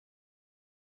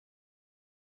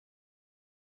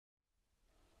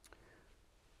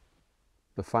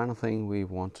The final thing we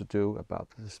want to do about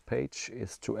this page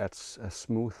is to add a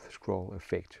smooth scroll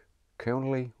effect.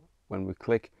 Currently, when we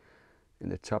click in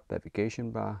the top navigation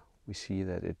bar, we see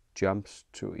that it jumps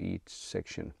to each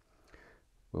section.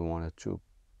 We wanted to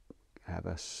have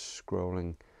a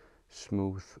scrolling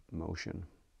smooth motion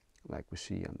like we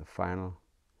see on the final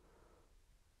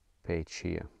page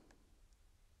here.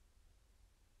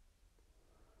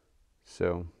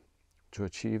 So to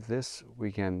achieve this,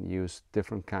 we can use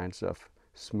different kinds of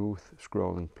smooth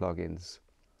scrolling plugins.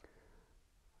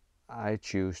 I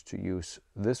choose to use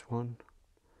this one.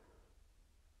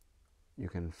 You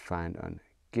can find on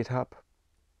GitHub,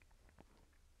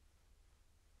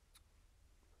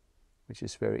 which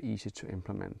is very easy to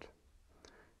implement.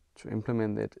 To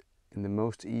implement it in the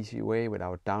most easy way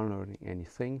without downloading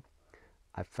anything,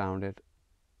 I found it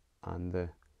on the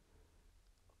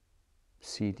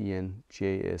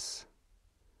CDN.js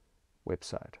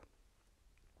website.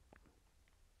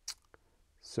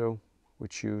 So we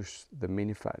choose the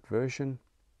minified version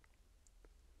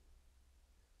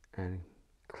and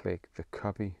click the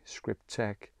copy script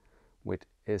tag with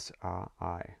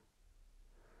SRI.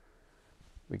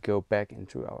 We go back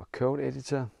into our code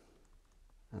editor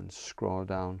and scroll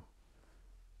down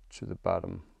to the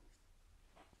bottom.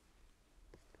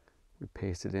 We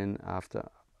paste it in after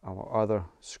our other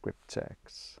script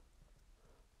tags,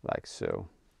 like so.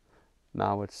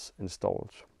 Now it's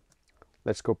installed.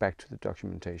 Let's go back to the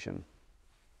documentation.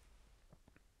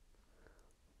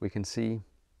 We can see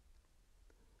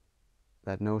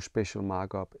that no special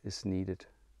markup is needed,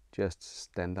 just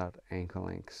standard anchor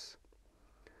links.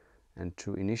 And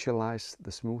to initialize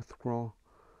the smooth scroll,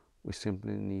 we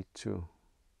simply need to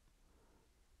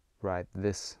write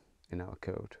this in our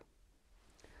code.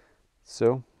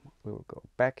 So we will go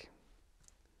back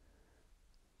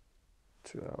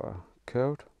to our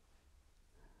code.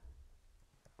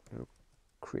 We'll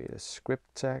create a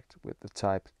script tag with the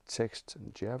type text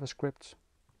and JavaScript.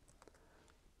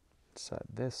 Inside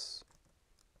this,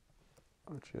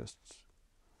 I'll just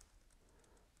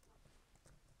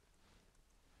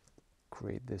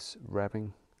create this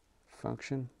wrapping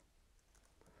function.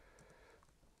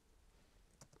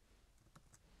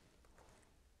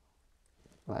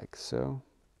 Like so.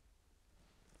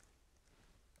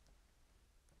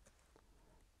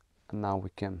 And now we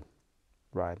can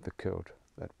write the code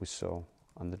that we saw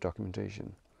on the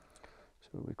documentation.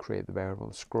 So we create the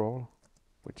variable scroll,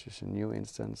 which is a new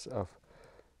instance of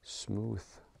smooth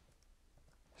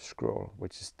scroll,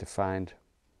 which is defined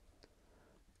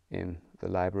in the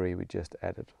library we just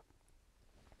added.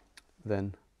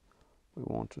 Then we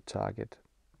want to target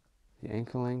the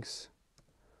anchor links,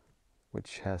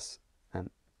 which has an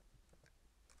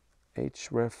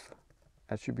href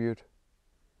attribute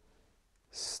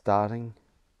starting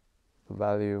the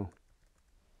value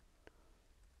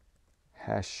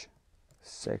hash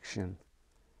section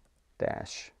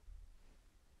dash.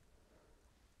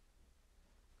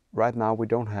 Right now we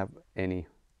don't have any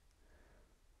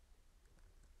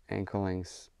anchor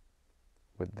links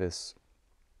with this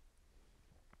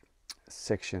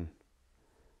section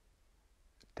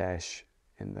dash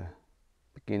in the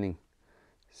beginning,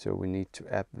 so we need to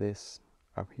add this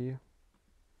up here.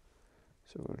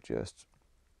 So we'll just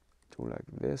do like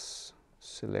this,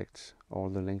 select all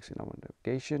the links in our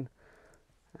navigation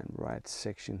and write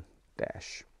section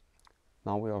dash.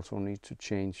 Now we also need to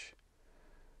change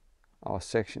our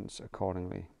sections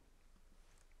accordingly.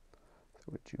 So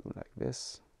we do like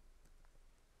this,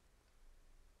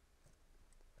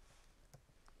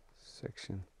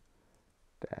 section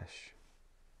dash.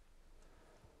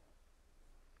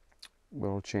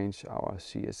 We'll change our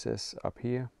CSS up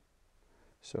here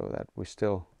so that we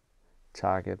still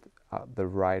target the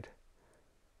right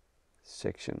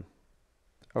section.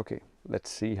 Okay, let's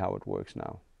see how it works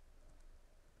now.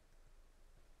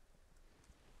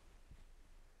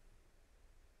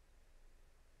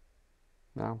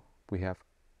 Now we have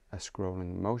a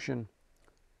scrolling motion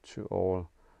to all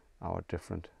our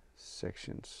different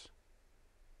sections.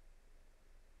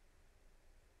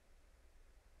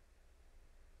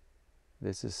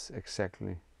 This is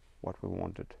exactly what we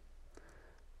wanted.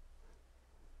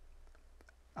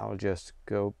 I'll just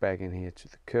go back in here to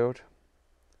the code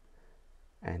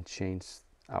and change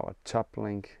our top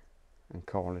link and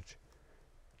call it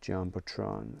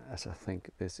Jumbotron, as I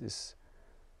think this is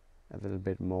a little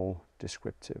bit more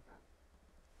descriptive.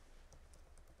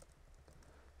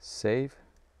 Save,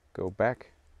 go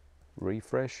back,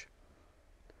 refresh,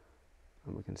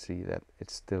 and we can see that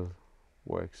it still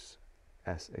works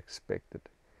as expected.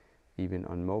 Even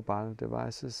on mobile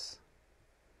devices,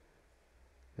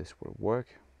 this will work.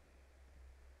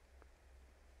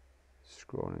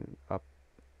 Scrolling up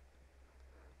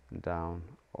and down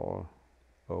all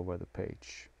over the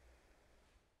page.